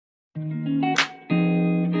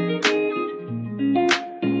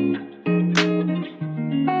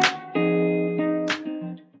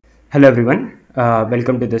Hello everyone,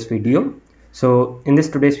 welcome to this video. So in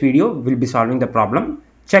today's video we'll be solving the problem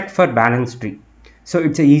check for balanced tree. So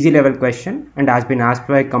it's a easy level question and has been asked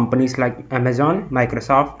by companies like Amazon,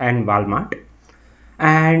 Microsoft and Walmart.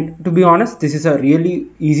 And to be honest, this is a really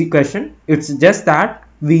easy question. It's just that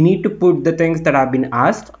we need to put the things that have been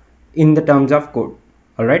asked in the terms of code.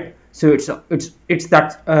 All right, so it's the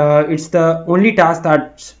only task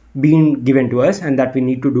that's been given to us and that we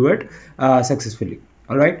need to do it successfully.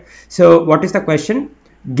 All right, so what is the question?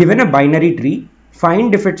 Given a binary tree,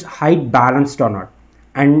 find if its height balanced or not.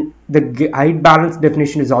 And the height balance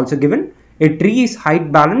definition is also given. A tree is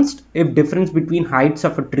height balanced if difference between heights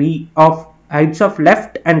of a tree of heights of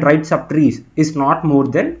left and right subtrees is not more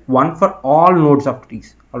than 1 for all nodes of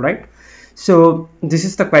trees. All right, so this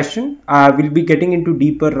is the question. We'll be getting into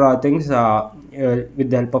deeper things with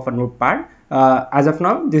the help of a notepad. As of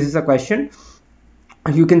now, this is a question.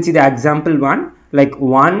 You can see the example one, like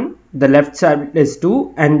 1 the left side is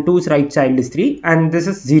 2 and 2's right side is 3, and this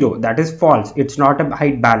is 0, that is false. It's not a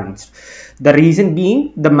height balanced. The reason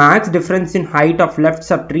being the max difference in height of left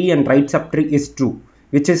subtree and right subtree is 2,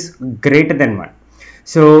 which is greater than 1.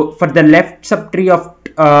 So for the left subtree of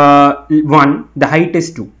 1, the height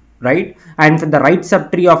is 2, right? And for the right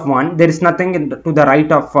subtree of 1, there is nothing to the right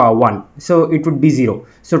of 1, so it would be 0.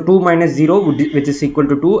 So 2 minus 0 which is equal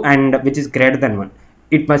to 2 and which is greater than 1.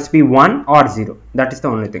 It must be 1 or 0. That is the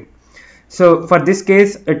only thing. So for this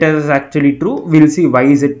case, it is actually true. We'll see why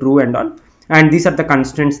is it true and all. And these are the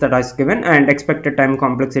constants that are given, and expected time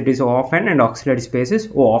complexity is O of n and auxiliary space is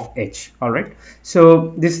O of h. All right.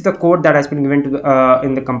 So this is the code that has been given to the,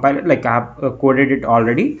 in the compiler. Like I have coded it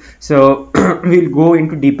already. So we'll go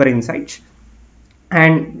into deeper insights.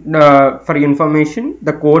 And for your information,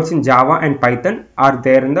 the codes in Java and Python are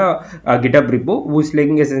there in the GitHub repo, whose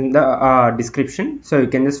link is in the description, so you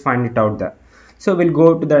can just find it out there. So we'll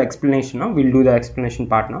go to the explanation now. We'll do the explanation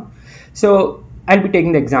part now. So I'll be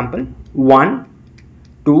taking the example 1,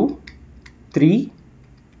 2, 3,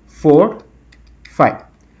 4, 5.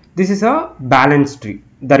 This is a balanced tree.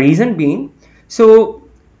 The reason being, so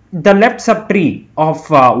the left subtree of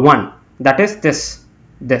 1, that is this,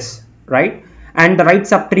 right? And the right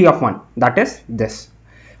subtree of 1, that is this.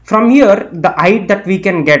 From here, the height that we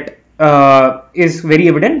can get is very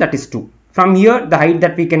evident, that is 2. From here, the height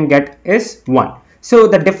that we can get is 1. So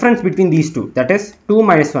the difference between these two, that is 2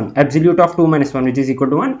 minus 1, absolute of 2 minus 1, which is equal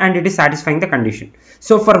to 1, and it is satisfying the condition.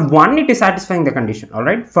 So for 1, it is satisfying the condition. All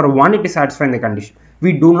right, for 1, it is satisfying the condition.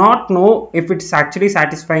 We do not know if it's actually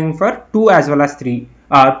satisfying for 2 as well as 3,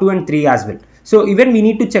 2 and 3 as well. So even we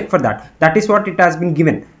need to check for that. That is what it has been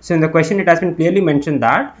given. So in the question, it has been clearly mentioned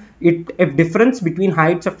that if difference between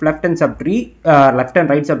heights of left and subtree, left and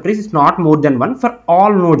right subtrees is not more than 1 for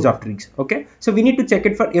all nodes of trees. Okay, so we need to check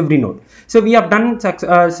it for every node. So we have done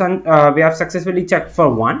we have successfully checked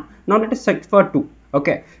for 1. Now let us check for 2.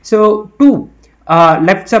 Okay, so 2,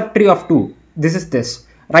 left subtree of 2, this is this.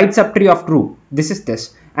 Right subtree of 2, this is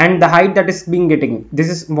this. And the height that is being getting, this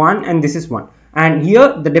is 1 and this is 1. And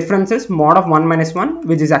here the difference is mod of 1 minus 1,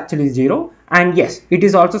 which is actually 0. And yes, it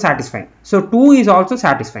is also satisfying. So 2 is also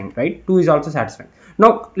satisfying, right? 2 is also satisfying.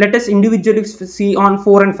 Now let us individually see on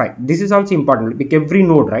 4 and 5. This is also important, like every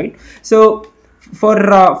node, right? So for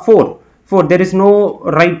 4, there is no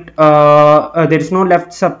right, there is no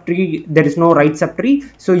left subtree, there is no right subtree.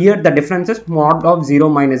 So here the difference is mod of 0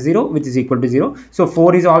 minus 0, which is equal to 0. So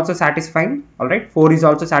 4 is also satisfying. All right, 4 is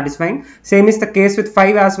also satisfying. Same is the case with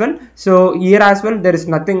 5 as well. So here as well, there is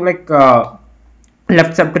nothing like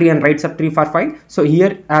left subtree and right subtree for 5. So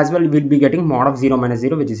here as well, we'll be getting mod of 0 minus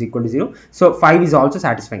 0, which is equal to 0. So 5 is also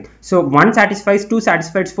satisfying. So 1 satisfies, 2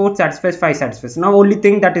 satisfies, 4 satisfies, 5 satisfies. Now only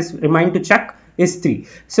thing that is remain to check is 3.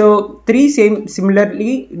 So 3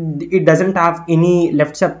 similarly, it doesn't have any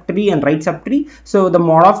left subtree and right subtree. So the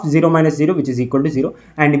mod of 0 minus 0, which is equal to 0,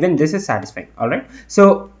 and even this is satisfying. All right.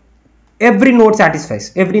 So every node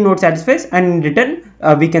satisfies, and in return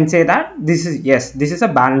we can say that this is a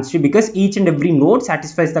balanced tree because each and every node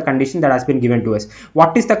satisfies the condition that has been given to us.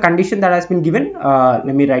 What is the condition that has been given?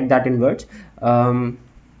 Let me write that in words.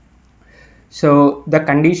 So the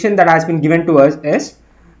condition that has been given to us is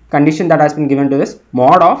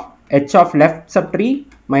mod of h of left subtree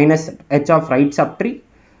minus h of right subtree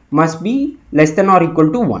must be less than or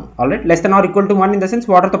equal to 1. All right, less than or equal to 1 in the sense,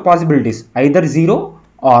 what are the possibilities? Either 0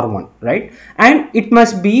 or 1, right? And it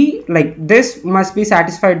must be like this, must be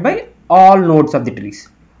satisfied by all nodes of the trees,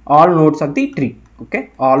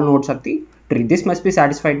 okay, all nodes of the tree. This must be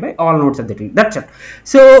satisfied by all nodes of the tree. That's it.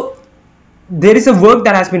 So there is a work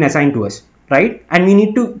that has been assigned to us, right? And we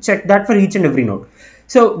need to check that for each and every node.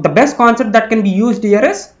 So the best concept that can be used here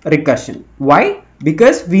is recursion. Why?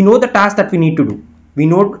 Because we know the task that we need to do. We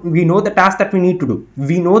know the task that we need to do.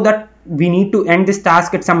 We know that we need to end this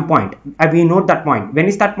task at some point. We know that point. When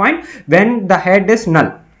is that point? When the head is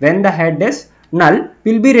null. When the head is null,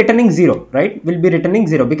 we'll be returning 0, right? We'll be returning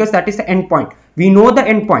 0 because that is the end point. We know the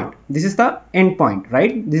end point. This is the end point,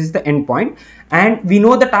 right? This is the end point, and we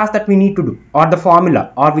know the task that we need to do, or the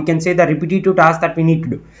formula, or we can say the repetitive task that we need to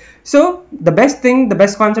do. So the best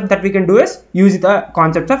concept that we can do is use the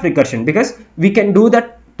concept of recursion, because we can do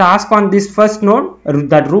that task on this first node,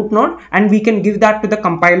 that root node, and we can give that to the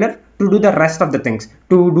compiler to do the rest of the things,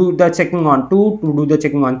 to do the checking on 2, to do the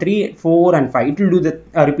checking on 3, 4 and 5. It will do the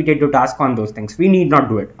repetitive task on those things. We need not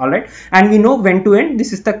do it. All right, and we know when to end.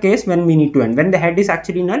 This is the case when we need to end. When the head is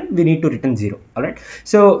actually null, we need to return 0. All right,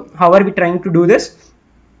 so how are we trying to do this?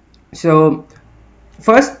 So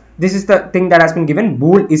first, this is the thing that has been given,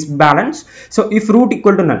 bool is balanced. So if root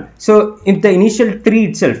equal to null, so if the initial tree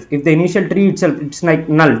itself, it's like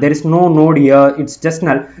null, there is no node here, it's just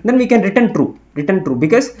null, then we can return true,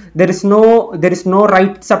 because there is no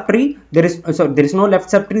right subtree, there is no left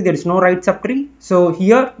subtree, there is no right subtree. So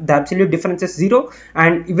here the absolute difference is 0,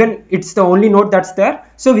 and even it's the only node that's there,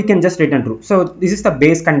 so we can just return true. So this is the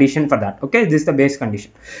base condition for that. Okay, this is the base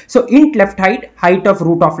condition. So int left height of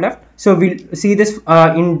root of left. So we'll see this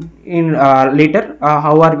in later.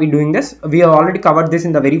 How are we doing this? We have already covered this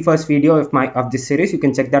in the very first video of this series. You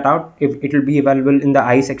can check that out. It will be available in the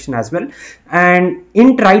I section as well. And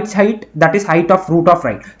int right height, that is height of root of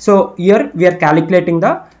right. So here we are calculating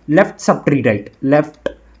the left subtree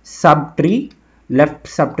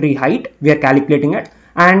height. We are calculating it,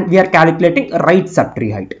 and we are calculating right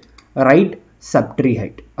subtree height. All right,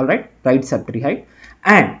 right subtree height.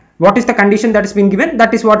 And what is the condition that has been given?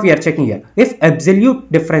 That is what we are checking here. If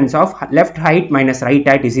absolute difference of left height minus right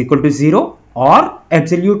height is equal to 0, or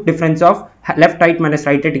absolute difference of left height minus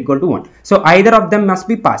right height equal to 1. So either of them must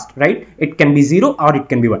be passed, right? It can be 0 or it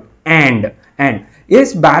can be 1. And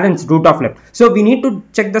is balanced root of left. So we need to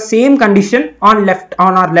check the same condition on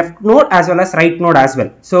our left node as well as right node as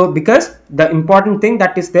well. So because the important thing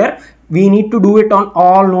that is there, we need to do it on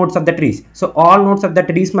all nodes of the trees. So all nodes of the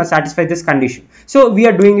trees must satisfy this condition. So we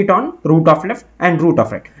are doing it on root of left and root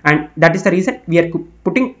of right, and that is the reason we are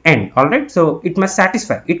putting n. All right, so it must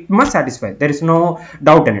satisfy. There is no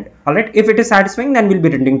doubt in it. All right, if it is satisfying, then we'll be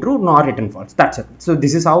returning true, nor return false. That's it. So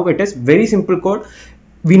this is how it is. Very simple code.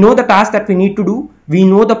 We know the task that we need to do. We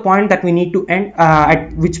know the point that we need to end,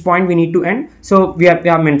 at which point we need to end. So we have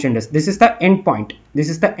mentioned this. This is the end point. This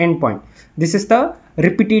is the end point. This is the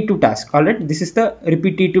repetitive task. All right, this is the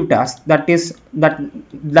repetitive task that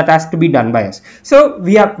has to be done by us. So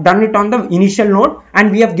we have done it on the initial node,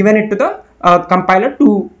 and we have given it to the compiler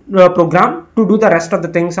to program to do the rest of the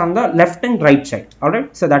things on the left and right side. All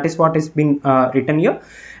right, so that is what is being written here.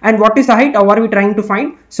 And what is the height? How are we trying to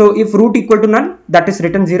find? So if root equal to null, that is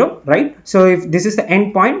written 0, right? So if this is the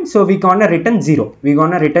end point, so we gonna return 0.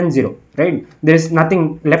 Right? There is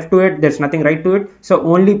nothing left to it. There's nothing right to it. So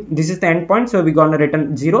only this is the end point. So we gonna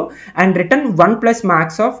return 0 and return 1 plus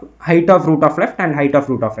max of height of root of left and height of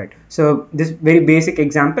root of right. So this very basic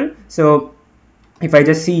example. So if I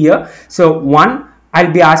just see here, so 1.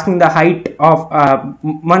 I'll be asking the height of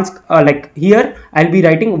like here I'll be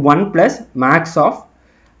writing 1 plus max of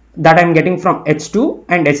that I'm getting from h2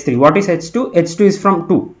 and h3. What is h2? h2 is from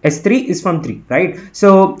 2, h3 is from 3, right?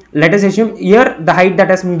 So let us assume here the height that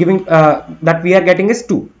has been giving that we are getting is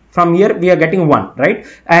 2. From here we are getting 1, right?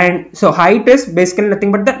 And so height is basically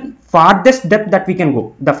nothing but the farthest depth that we can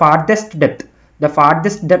go, the farthest depth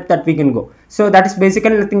that we can go. So that is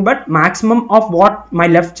basically nothing but maximum of what my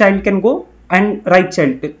left child can go and right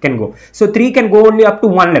child can go. So 3 can go only up to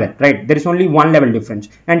 1 level, right? There is only 1 level difference,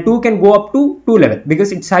 and 2 can go up to 2 level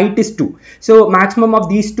because its height is 2. So maximum of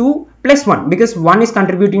these 2 plus 1, because 1 is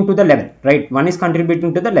contributing to the level, right? 1 is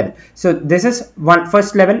contributing to the level. So this is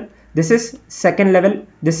first level, this is second level,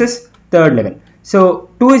 this is third level. So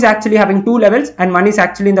 2 is actually having 2 levels and 1 is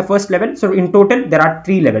actually in the first level. So in total there are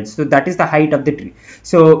 3 levels. So that is the height of the tree.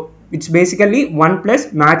 So it's basically 1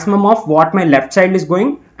 plus maximum of what my left child is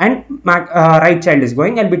going and right child is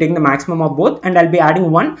going. I'll be taking the maximum of both, and I'll be adding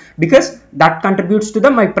 1 because that contributes to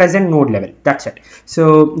my present node level. That's it.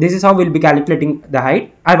 So this is how we'll be calculating the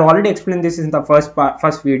height. I've already explained this in the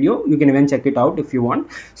first video. You can even check it out if you want.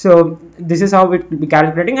 So this is how it will be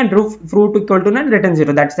calculating, and root equal to null, return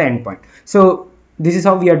 0. That's the end point. So this is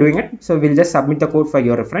how we are doing it. So we'll just submit the code for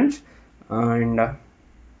your reference, and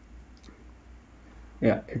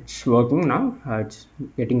yeah, it's working now. It's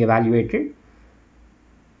getting evaluated.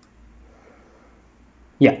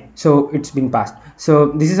 Yeah, so it's been passed.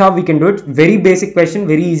 So this is how we can do it. Very basic question,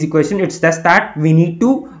 very easy question. It's just that we need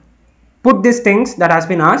to put these things that has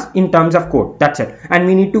been asked in terms of code. That's it. And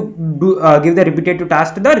we need to do give the repetitive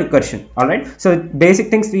task to the recursion. All right, so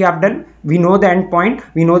basic things we have done. We know the endpoint,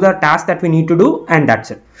 we know the task that we need to do, and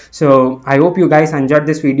that's it. So I hope you guys enjoyed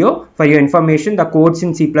this video. For your information, the codes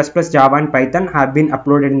in C++, Java and Python have been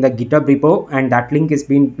uploaded in the GitHub repo, and that link is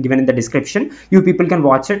been given in the description. You people can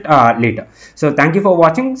watch it later. So thank you for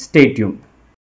watching. Stay tuned.